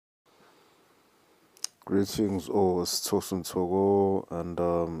Greetings, all. It's Tosin Togo,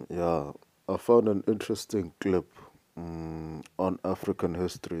 and yeah, I found an interesting clip on African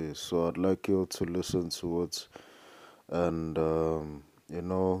history, so I'd like you to listen to it and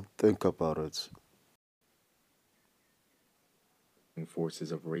think about it.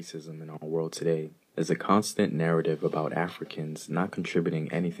 Forces of racism in our world today is a constant narrative about Africans not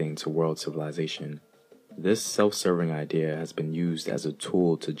contributing anything to world civilization. This self-serving idea has been used as a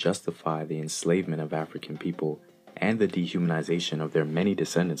tool to justify the enslavement of African people and the dehumanization of their many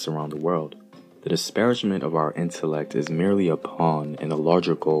descendants around the world. The disparagement of our intellect is merely a pawn in a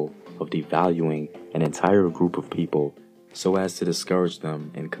larger goal of devaluing an entire group of people so as to discourage them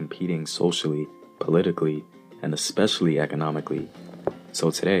in competing socially, politically, and especially economically.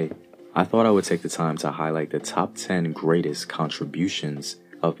 So today, I thought I would take the time to highlight the top 10 greatest contributions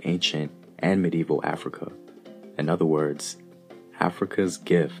of ancient and medieval Africa. In other words, Africa's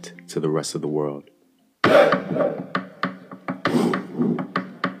gift to the rest of the world.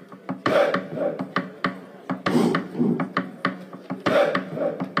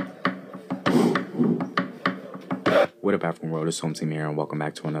 What up, African world? It's Home Team here, and welcome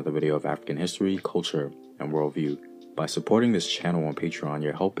back to another video of African history, culture, and worldview. By supporting this channel on Patreon,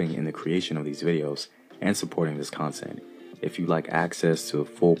 you're helping in the creation of these videos and supporting this content. If you'd like access to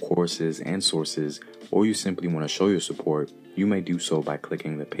full courses and sources, or you simply want to show your support, you may do so by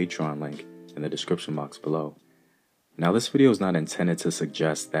clicking the Patreon link in the description box below. Now, this video is not intended to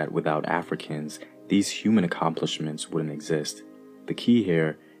suggest that without Africans, these human accomplishments wouldn't exist. The key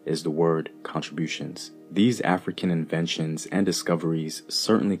here is the word contributions. These African inventions and discoveries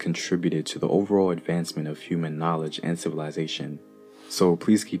certainly contributed to the overall advancement of human knowledge and civilization, so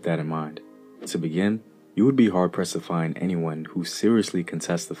please keep that in mind. To begin, you would be hard-pressed to find anyone who seriously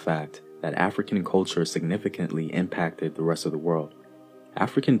contests the fact that African culture significantly impacted the rest of the world.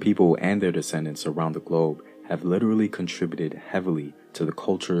 African people and their descendants around the globe have literally contributed heavily to the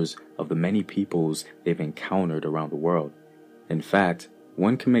cultures of the many peoples they've encountered around the world. In fact,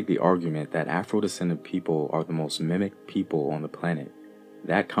 one can make the argument that Afro-descendant people are the most mimicked people on the planet.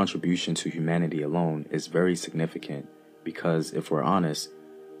 That contribution to humanity alone is very significant because, if we're honest,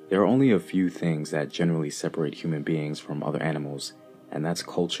 there are only a few things that generally separate human beings from other animals, and that's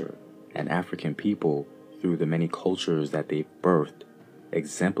culture. And African people, through the many cultures that they've birthed,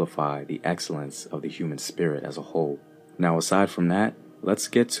 exemplify the excellence of the human spirit as a whole. Now, aside from that, let's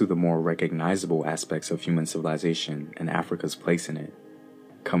get to the more recognizable aspects of human civilization and Africa's place in it.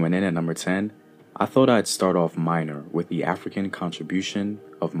 Coming in at number 10, I thought I'd start off minor with the African contribution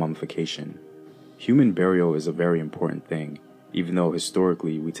of mummification. Human burial is a very important thing, even though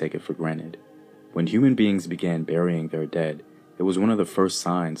historically we take it for granted. When human beings began burying their dead, it was one of the first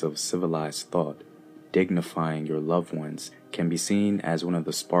signs of civilized thought. Dignifying your loved ones can be seen as one of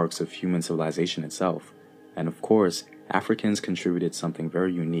the sparks of human civilization itself. And of course, Africans contributed something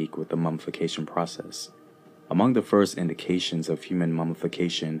very unique with the mummification process. Among the first indications of human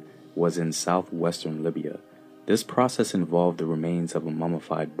mummification was in southwestern Libya. This process involved the remains of a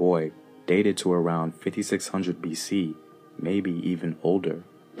mummified boy dated to around 5600 BC, maybe even older.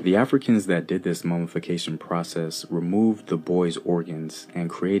 The Africans that did this mummification process removed the boy's organs and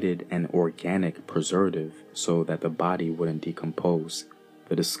created an organic preservative so that the body wouldn't decompose.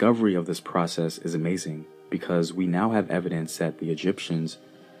 The discovery of this process is amazing because we now have evidence that the Egyptians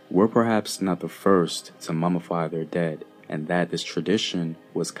were perhaps not the first to mummify their dead, and that this tradition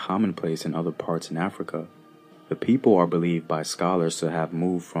was commonplace in other parts in Africa. The people are believed by scholars to have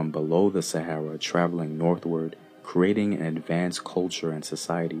moved from below the Sahara, traveling northward, creating an advanced culture and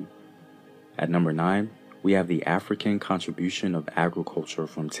society. At number 9, we have the African contribution of agriculture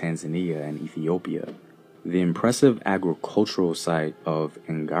from Tanzania and Ethiopia. The impressive agricultural site of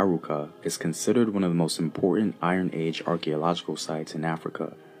Ngaruka is considered one of the most important Iron Age archaeological sites in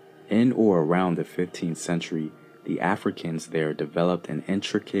Africa. In or around the 15th century, the Africans there developed an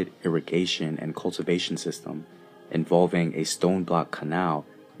intricate irrigation and cultivation system involving a stone block canal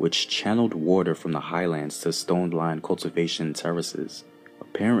which channeled water from the highlands to stone-lined cultivation terraces.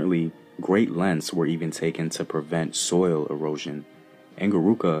 Apparently, great lengths were even taken to prevent soil erosion.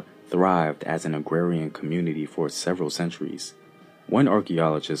 Ngaruka thrived as an agrarian community for several centuries. One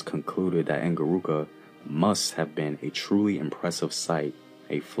archaeologist concluded that Ngaruka must have been a truly impressive site,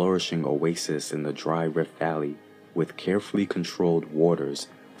 a flourishing oasis in the dry Rift Valley, with carefully controlled waters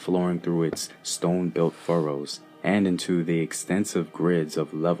flowing through its stone-built furrows and into the extensive grids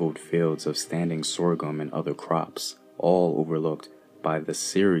of leveled fields of standing sorghum and other crops, all overlooked by the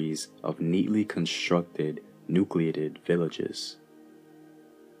series of neatly constructed nucleated villages.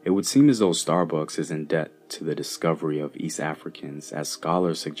 It would seem as though Starbucks is in debt to the discovery of East Africans, as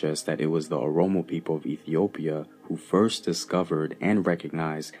scholars suggest that it was the Oromo people of Ethiopia who first discovered and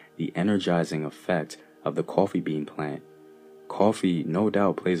recognized the energizing effect of the coffee bean plant. Coffee no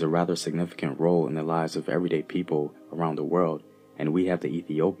doubt plays a rather significant role in the lives of everyday people around the world, and we have the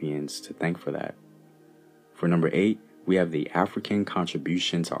Ethiopians to thank for that. For number 8, we have the African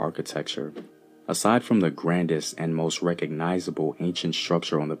contribution to architecture. Aside from the grandest and most recognizable ancient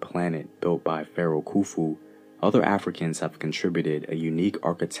structure on the planet built by Pharaoh Khufu, other Africans have contributed a unique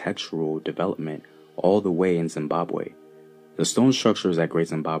architectural development all the way in Zimbabwe. The stone structures at Great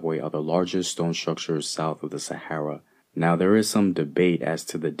Zimbabwe are the largest stone structures south of the Sahara. Now, there is some debate as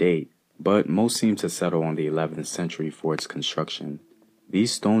to the date, but most seem to settle on the 11th century for its construction.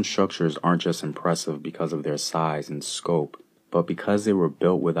 These stone structures aren't just impressive because of their size and scope, but because they were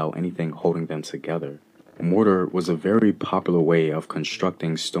built without anything holding them together. Mortar was a very popular way of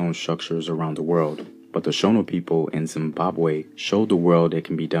constructing stone structures around the world, but the Shona people in Zimbabwe showed the world it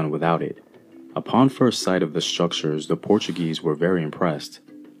can be done without it. Upon first sight of the structures, the Portuguese were very impressed.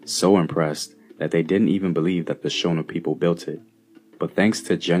 So impressed that they didn't even believe that the Shona people built it. But thanks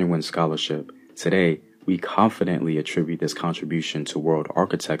to genuine scholarship, today we confidently attribute this contribution to world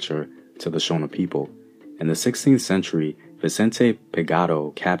architecture to the Shona people. In the 16th century, Vicente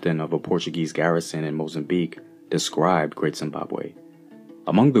Pegado, captain of a Portuguese garrison in Mozambique, described Great Zimbabwe.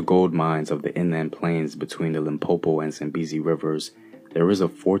 Among the gold mines of the inland plains between the Limpopo and Zambezi rivers, there is a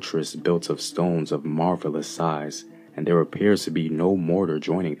fortress built of stones of marvelous size, and there appears to be no mortar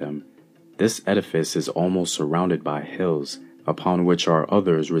joining them. This edifice is almost surrounded by hills, upon which are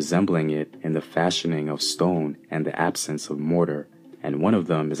others resembling it in the fashioning of stone and the absence of mortar, and one of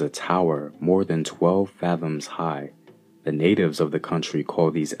them is a tower more than 12 fathoms high. The natives of the country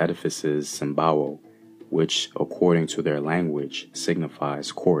call these edifices Simbawo, which, according to their language,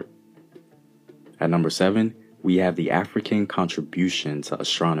 signifies court. At number 7, we have the African contribution to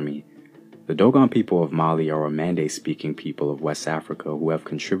astronomy. The Dogon people of Mali are a Mande-speaking people of West Africa who have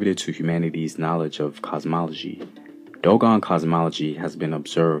contributed to humanity's knowledge of cosmology. Dogon cosmology has been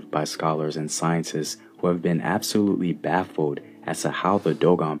observed by scholars and scientists who have been absolutely baffled as to how the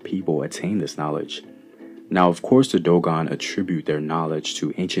Dogon people attained this knowledge. Now, of course, the Dogon attribute their knowledge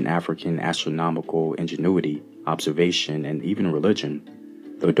to ancient African astronomical ingenuity, observation, and even religion.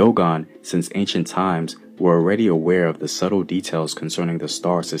 The Dogon, since ancient times, were already aware of the subtle details concerning the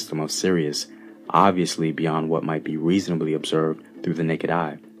star system of Sirius, obviously beyond what might be reasonably observed through the naked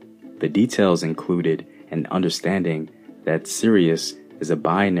eye. The details included an understanding that Sirius is a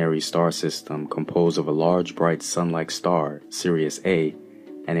binary star system composed of a large bright sun-like star, Sirius A,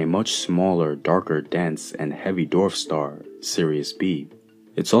 and a much smaller, darker, dense, and heavy dwarf star, Sirius B.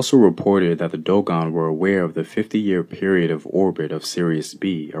 It's also reported that the Dogon were aware of the 50-year period of orbit of Sirius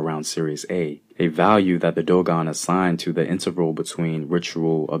B around Sirius A, a value that the Dogon assigned to the interval between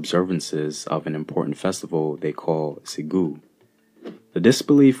ritual observances of an important festival they call Sigu. The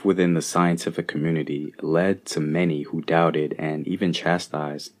disbelief within the scientific community led to many who doubted and even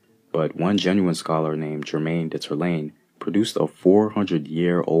chastised, but one genuine scholar named Germain de Terlaine produced a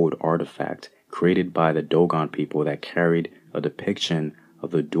 400-year-old artifact created by the Dogon people that carried a depiction of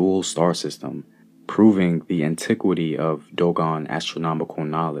the dual star system, proving the antiquity of Dogon astronomical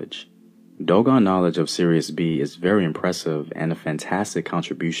knowledge. Dogon knowledge of Sirius B is very impressive and a fantastic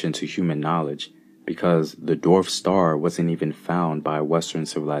contribution to human knowledge, because the dwarf star wasn't even found by Western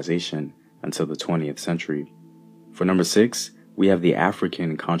civilization until the 20th century. For number 6, we have the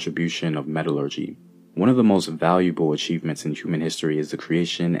African contribution of metallurgy. One of the most valuable achievements in human history is the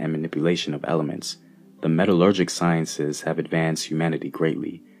creation and manipulation of elements. The metallurgic sciences have advanced humanity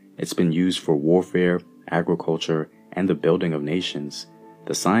greatly. It's been used for warfare, agriculture, and the building of nations.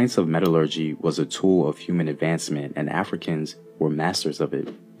 The science of metallurgy was a tool of human advancement, and Africans were masters of it.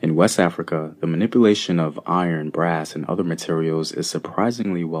 In West Africa, the manipulation of iron, brass, and other materials is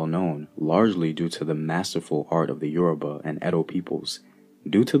surprisingly well known, largely due to the masterful art of the Yoruba and Edo peoples.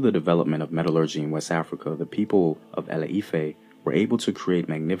 Due to the development of metallurgy in West Africa, the people of Ele-Ife were able to create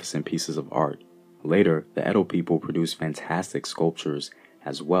magnificent pieces of art. Later, the Edo people produced fantastic sculptures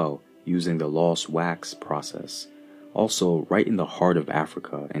as well, using the lost wax process. Also, right in the heart of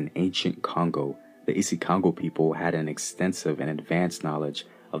Africa, in ancient Congo, the Isikango people had an extensive and advanced knowledge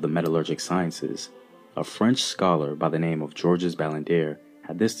of the metallurgic sciences. A French scholar by the name of Georges Ballandier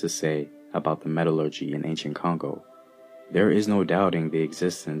had this to say about the metallurgy in ancient Congo. There is no doubting the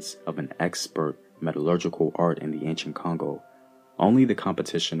existence of an expert metallurgical art in the ancient Congo. Only the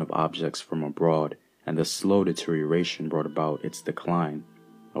competition of objects from abroad and the slow deterioration brought about its decline.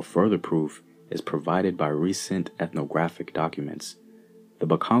 A further proof is provided by recent ethnographic documents. The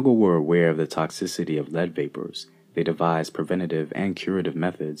Bakongo were aware of the toxicity of lead vapors. They devised preventative and curative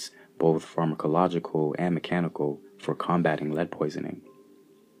methods, both pharmacological and mechanical, for combating lead poisoning.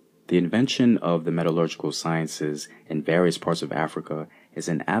 The invention of the metallurgical sciences in various parts of Africa is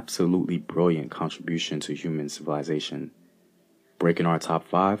an absolutely brilliant contribution to human civilization. Breaking our top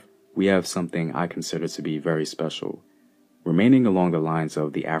 5, we have something I consider to be very special. Remaining along the lines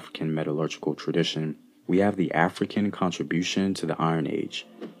of the African metallurgical tradition, we have the African contribution to the Iron Age.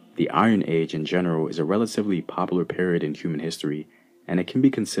 The Iron Age in general is a relatively popular period in human history, and it can be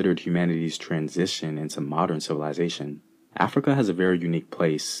considered humanity's transition into modern civilization. Africa has a very unique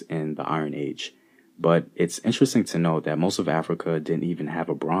place in the Iron Age, but it's interesting to note that most of Africa didn't even have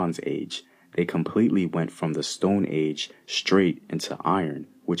a Bronze Age. They completely went from the Stone Age straight into iron,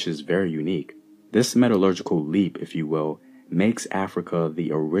 which is very unique. This metallurgical leap, if you will, makes Africa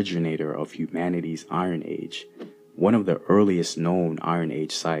the originator of humanity's Iron Age. One of the earliest known Iron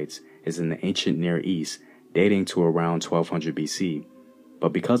Age sites is in the ancient Near East, dating to around 1200 BC.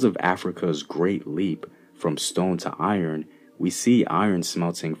 But because of Africa's great leap from stone to iron, we see iron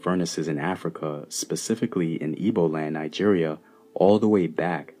smelting furnaces in Africa, specifically in Igbo land, Nigeria, all the way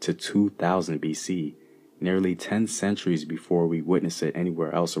back to 2000 BC, nearly 10 centuries before we witness it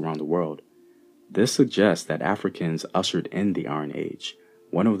anywhere else around the world. This suggests that Africans ushered in the Iron Age,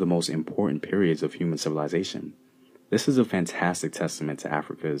 one of the most important periods of human civilization. This is a fantastic testament to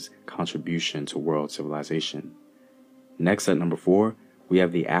Africa's contribution to world civilization. Next, at number 4, we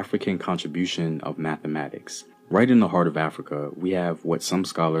have the African contribution of mathematics. Right in the heart of Africa, we have what some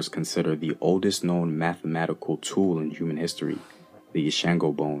scholars consider the oldest known mathematical tool in human history, the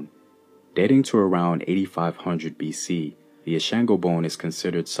Ishango bone. Dating to around 8500 BC, the Ishango bone is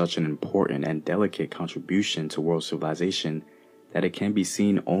considered such an important and delicate contribution to world civilization that it can be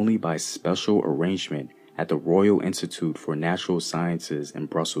seen only by special arrangement at the Royal Institute for Natural Sciences in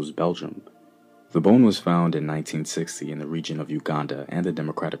Brussels, Belgium. The bone was found in 1960 in the region of Uganda and the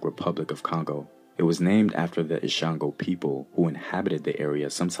Democratic Republic of Congo. It was named after the Ishango people who inhabited the area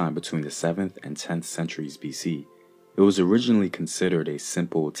sometime between the 7th and 10th centuries BC. It was originally considered a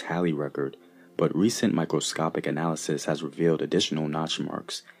simple tally record, but recent microscopic analysis has revealed additional notch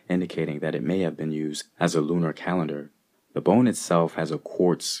marks, indicating that it may have been used as a lunar calendar. The bone itself has a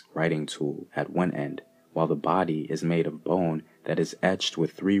quartz writing tool at one end, while the body is made of bone that is etched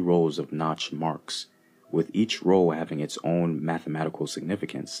with 3 rows of notch marks, with each row having its own mathematical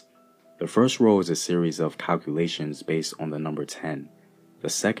significance. The first row is a series of calculations based on the number 10. The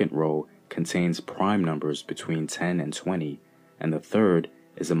second row contains prime numbers between 10 and 20, and the third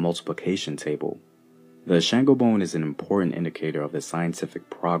is a multiplication table. The Ishango bone is an important indicator of the scientific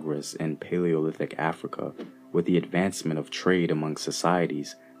progress in Paleolithic Africa. With the advancement of trade among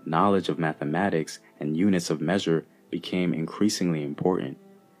societies, knowledge of mathematics and units of measure became increasingly important.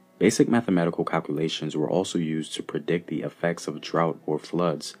 Basic mathematical calculations were also used to predict the effects of drought or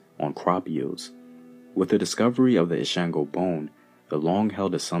floods on crop yields. With the discovery of the Ishango bone, the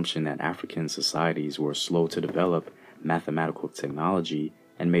long-held assumption that African societies were slow to develop mathematical technology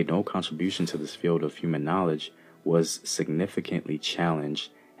and made no contribution to this field of human knowledge was significantly challenged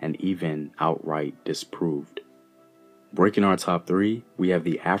and even outright disproved. Breaking our top 3, we have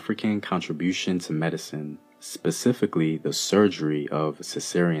the African contribution to medicine, specifically the surgery of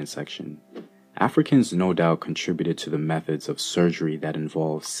cesarean section. Africans no doubt contributed to the methods of surgery that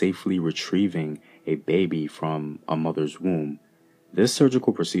involve safely retrieving a baby from a mother's womb. This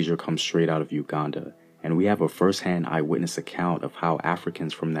surgical procedure comes straight out of Uganda, and we have a first-hand eyewitness account of how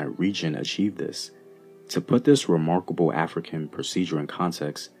Africans from that region achieved this. To put this remarkable African procedure in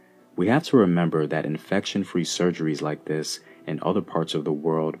context, we have to remember that infection-free surgeries like this in other parts of the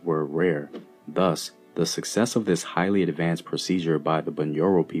world were rare. Thus, the success of this highly advanced procedure by the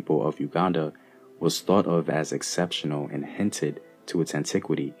Bunyoro people of Uganda was thought of as exceptional and hinted to its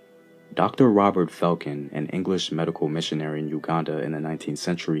antiquity. Dr. Robert Falcon, an English medical missionary in Uganda in the 19th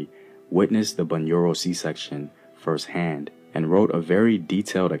century, witnessed the Bunyoro C-section firsthand and wrote a very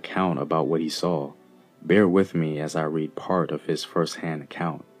detailed account about what he saw. Bear with me as I read part of his first-hand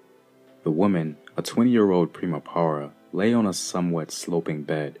account. The woman, a 20-year-old primapara, lay on a somewhat sloping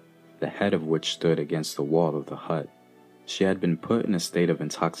bed, the head of which stood against the wall of the hut. She had been put in a state of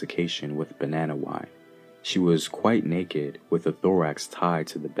intoxication with banana wine. She was quite naked, with the thorax tied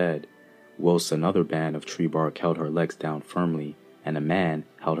to the bed, whilst another band of tree bark held her legs down firmly, and a man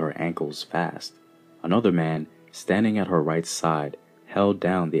held her ankles fast. Another man, standing at her right side, held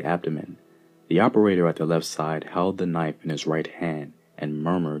down the abdomen. The operator at the left side held the knife in his right hand and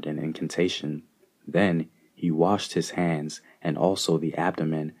murmured an incantation. Then he washed his hands and also the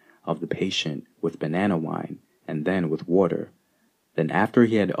abdomen of the patient with banana wine and then with water. Then after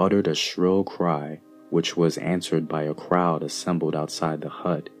he had uttered a shrill cry, which was answered by a crowd assembled outside the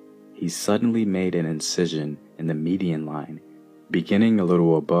hut, he suddenly made an incision in the median line, beginning a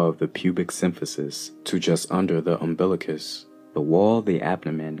little above the pubic symphysis to just under the umbilicus. The wall of the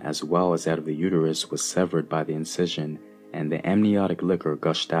abdomen as well as that of the uterus was severed by the incision, and the amniotic liquor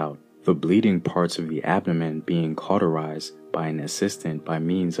gushed out, the bleeding parts of the abdomen being cauterized by an assistant by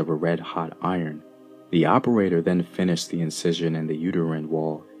means of a red-hot iron. The operator then finished the incision in the uterine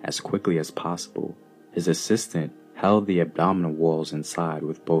wall as quickly as possible. His assistant held the abdominal walls inside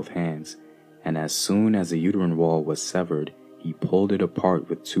with both hands, and as soon as the uterine wall was severed, he pulled it apart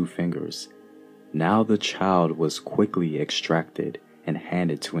with 2 fingers. Now the child was quickly extracted and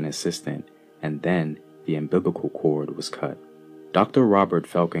handed to an assistant, and then the umbilical cord was cut. Dr. Robert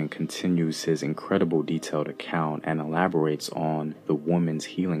Falcon continues his incredible detailed account and elaborates on the woman's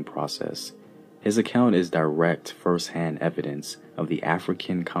healing process. His account is direct first-hand evidence of the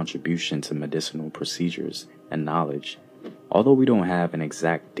African contribution to medicinal procedures and knowledge. Although we don't have an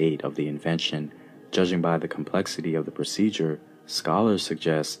exact date of the invention, judging by the complexity of the procedure, scholars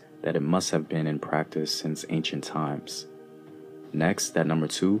suggest that it must have been in practice since ancient times. Next, at number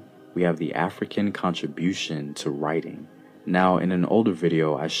 2, we have the African contribution to writing. Now, in an older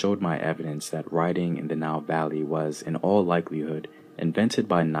video, I showed my evidence that writing in the Nile Valley was, in all likelihood, invented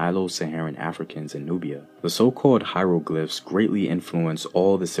by Nilo-Saharan Africans in Nubia. The so-called hieroglyphs greatly influenced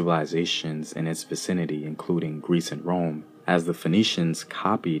all the civilizations in its vicinity, including Greece and Rome, as the Phoenicians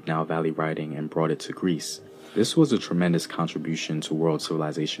copied Nile Valley writing and brought it to Greece. This was a tremendous contribution to world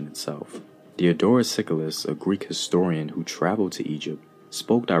civilization itself. Diodorus Siculus, a Greek historian who traveled to Egypt,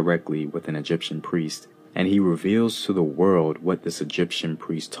 spoke directly with an Egyptian priest, and he reveals to the world what this Egyptian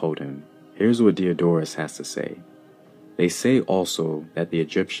priest told him. Here's what Diodorus has to say. They say also that the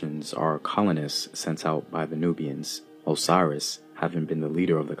Egyptians are colonists sent out by the Nubians, Osiris having been the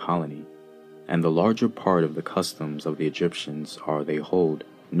leader of the colony, and the larger part of the customs of the Egyptians are, they hold,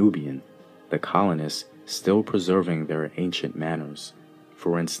 Nubian, the colonists still preserving their ancient manners.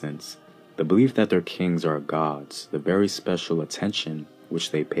 For instance, the belief that their kings are gods, the very special attention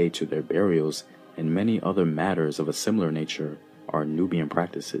which they pay to their burials, and many other matters of a similar nature are Nubian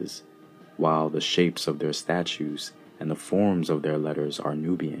practices, while the shapes of their statues and the forms of their letters are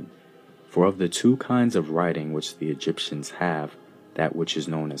Nubian. For of the 2 kinds of writing which the Egyptians have, that which is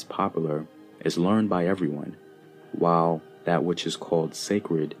known as popular is learned by everyone, while that which is called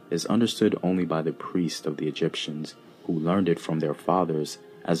sacred is understood only by the priests of the Egyptians, who learned it from their fathers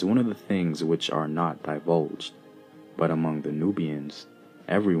as one of the things which are not divulged. But among the Nubians,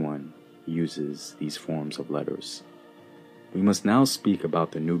 everyone uses these forms of letters. We must now speak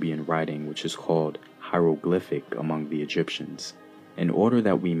about the Nubian writing which is called hieroglyphic among the Egyptians, in order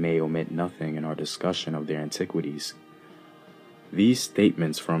that we may omit nothing in our discussion of their antiquities. These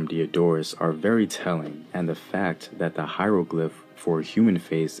statements from Diodorus are very telling, and the fact that the hieroglyph for a human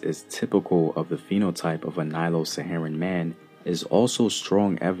face is typical of the phenotype of a Nilo-Saharan man is also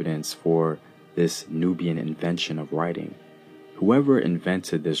strong evidence for this Nubian invention of writing. Whoever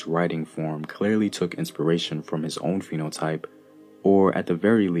invented this writing form clearly took inspiration from his own phenotype, or at the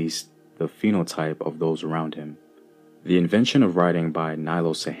very least, the phenotype of those around him. The invention of writing by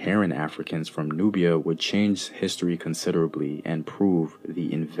Nilo-Saharan Africans from Nubia would change history considerably and prove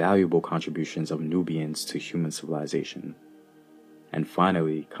the invaluable contributions of Nubians to human civilization. And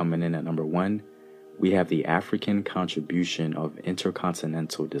finally, coming in at number 1, we have the African contribution of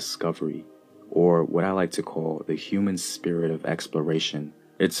intercontinental discovery, or what I like to call the human spirit of exploration.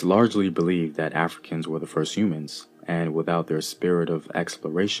 It's largely believed that Africans were the first humans, and without their spirit of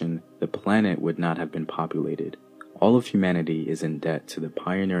exploration, the planet would not have been populated. All of humanity is in debt to the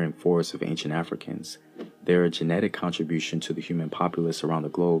pioneering force of ancient Africans. Their genetic contribution to the human populace around the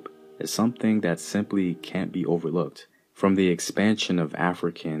globe is something that simply can't be overlooked. From the expansion of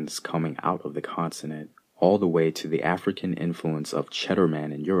Africans coming out of the continent, all the way to the African influence of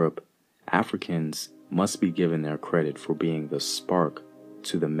Cheddarman in Europe, Africans must be given their credit for being the spark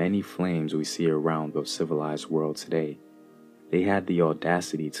to the many flames we see around the civilized world today. They had the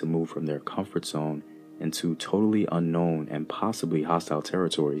audacity to move from their comfort zone into totally unknown and possibly hostile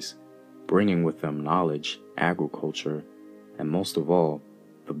territories, bringing with them knowledge, agriculture, and most of all,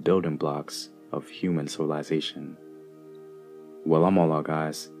 the building blocks of human civilization. Well, I'm all out,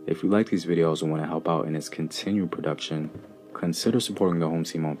 guys. If you like these videos and want to help out in its continued production, consider supporting the home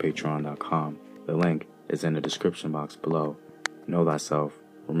team on patreon.com. The link is in the description box below. Know thyself.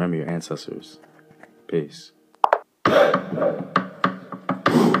 Remember your ancestors. Peace.